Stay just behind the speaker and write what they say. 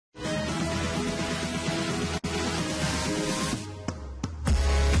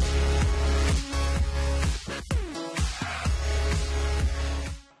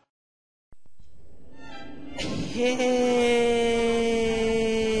Hey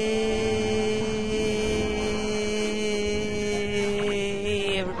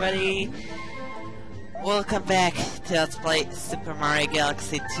everybody, welcome back to Let's Play Super Mario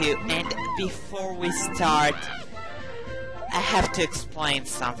Galaxy 2. And before we start, I have to explain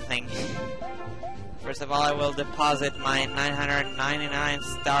something. First of all, I will deposit my 999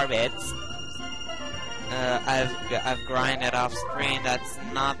 star bits. I've grinded off screen. That's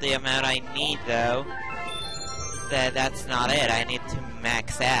not the amount I need though. That's not it. I need to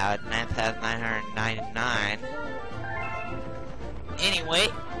max out 9,999. Anyway,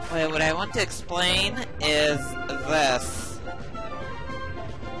 what I want to explain is this.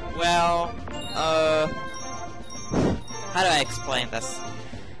 Well, how do I explain this?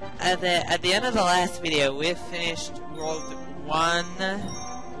 At the end of the last video, we finished World 1,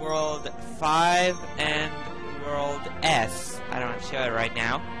 World 5, and World S. I don't show it right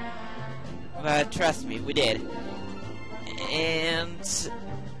now, but trust me, we did. And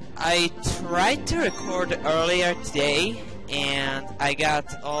I tried to record earlier today, and I got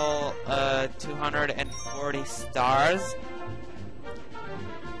all 240 stars,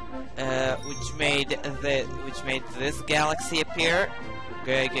 which made this galaxy appear,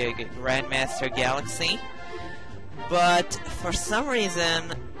 Grandmaster Galaxy. But for some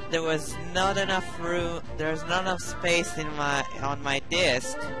reason, there was not enough room. There was not enough space on my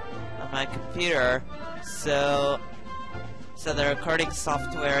disk, on my computer, so the recording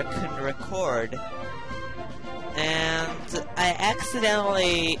software couldn't record, and I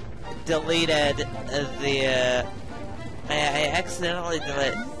accidentally deleted the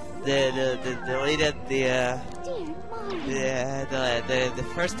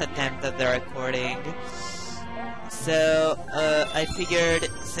first attempt at the recording. So I figured,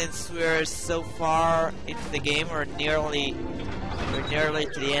 since we're so far into the game, we're nearly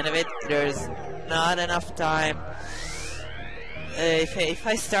to the end of it, there's not enough time. If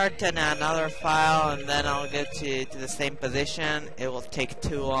I start on another file and then I'll get to the same position, it will take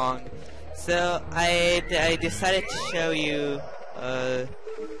too long. So I decided to show you. I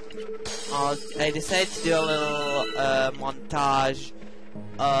decided to do a little montage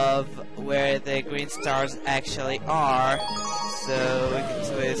of where the green stars actually are, so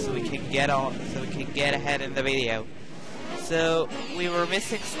we can get ahead in the video. So we were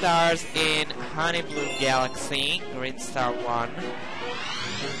missing stars in Honey Blue Galaxy, Green Star 1.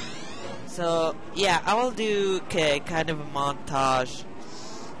 So yeah, I will do kind of a montage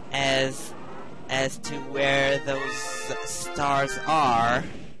as to where those stars are,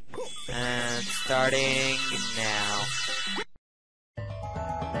 and starting now.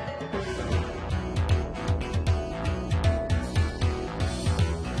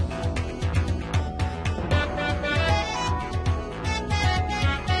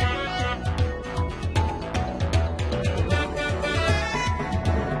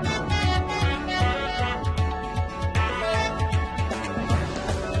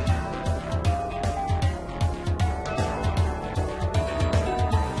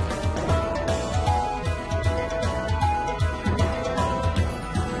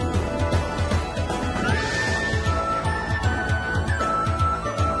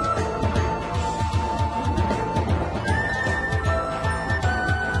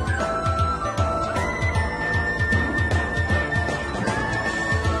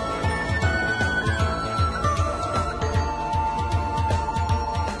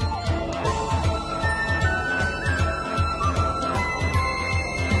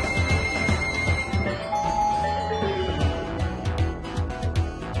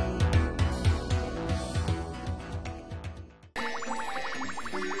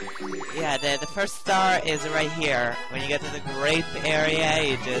 Yeah, the first star is right here. When you get to the grape area,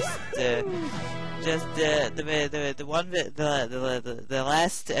 you the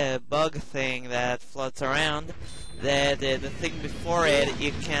last bug thing that floats around, the thing before it,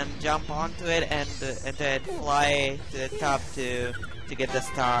 you can jump onto it and then fly to the top to get the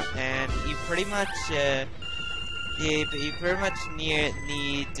star, and you pretty much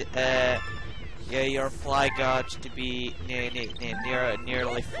need your fly gauge to be nearly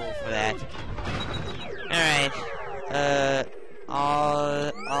full for that. Alright,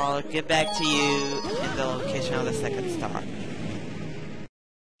 I'll get back to you in the location of the second star.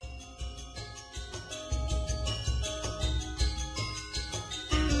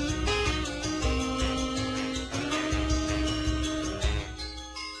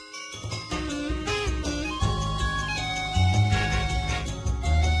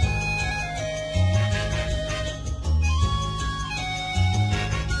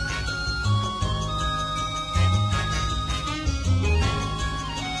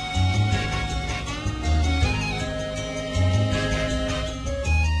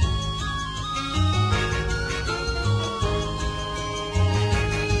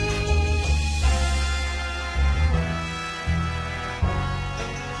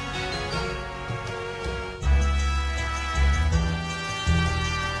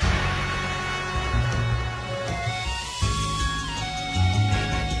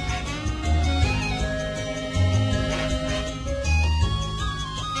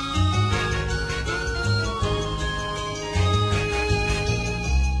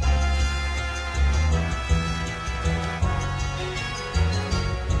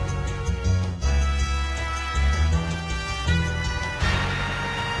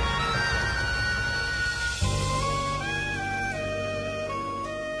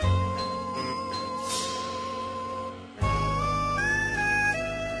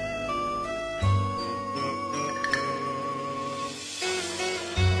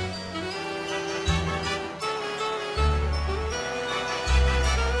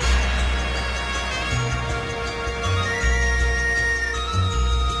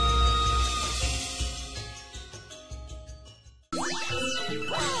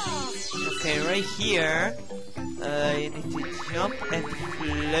 here, you need to jump and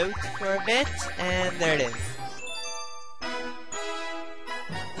float for a bit, and there it is.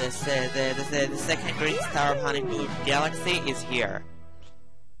 The second green star of Honeyblue Galaxy is here.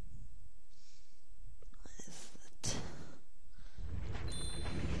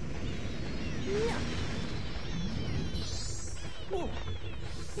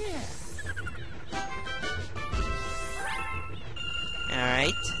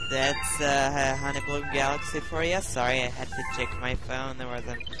 Alright, that's Honeyblue Galaxy for you. Sorry, I had to check my phone. There was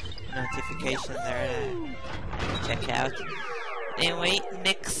a notification there to check out. Anyway,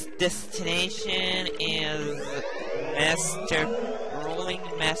 next destination is Rolling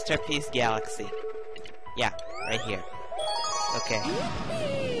Masterpiece Galaxy. Yeah, right here. Okay.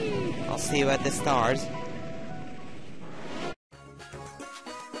 I'll see you at the stars.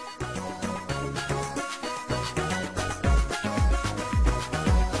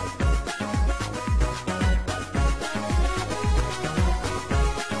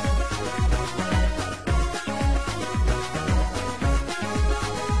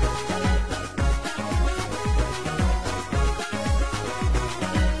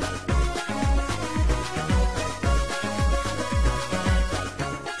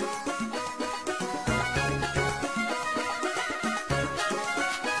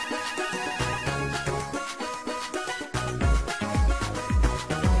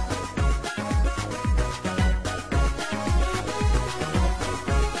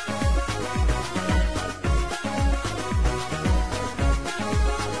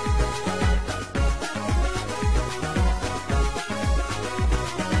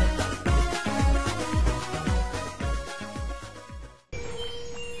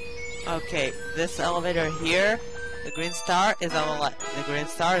 Okay, this elevator here, the green star is on the left. The green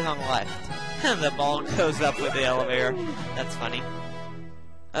star is on the left. And the ball goes up with the elevator. That's funny.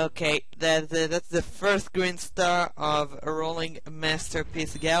 Okay, that's the first green star of Rolling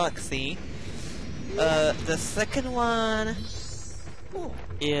Masterpiece Galaxy. The second one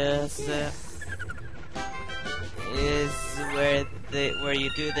is where you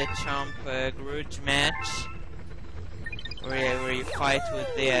do the Chomp Grudge match. Where you fight with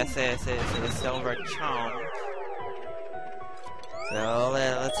the silver chomp. So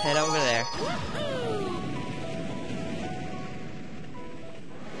let's head over there.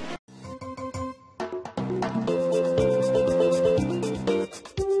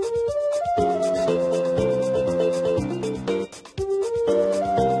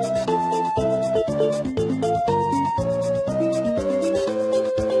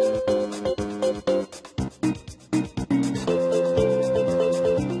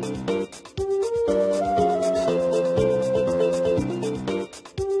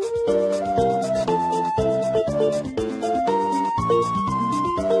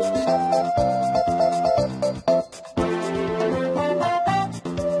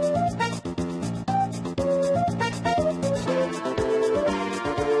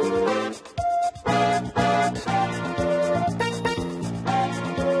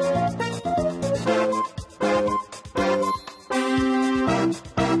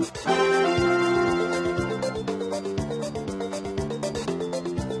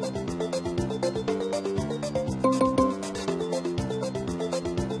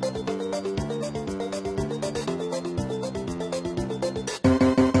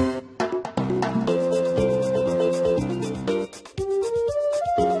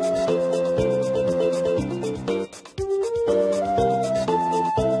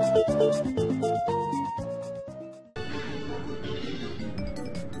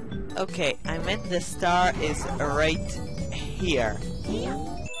 Okay, I meant the star is right here.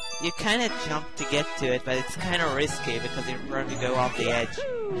 You kind of jump to get to it, but it's kind of risky because you're going to go off the edge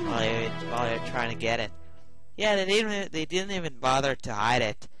while you're trying to get it. Yeah, they didn't even bother to hide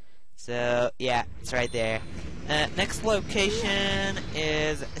it. So yeah, it's right there. Next location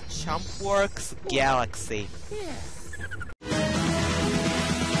is Chompworks Galaxy.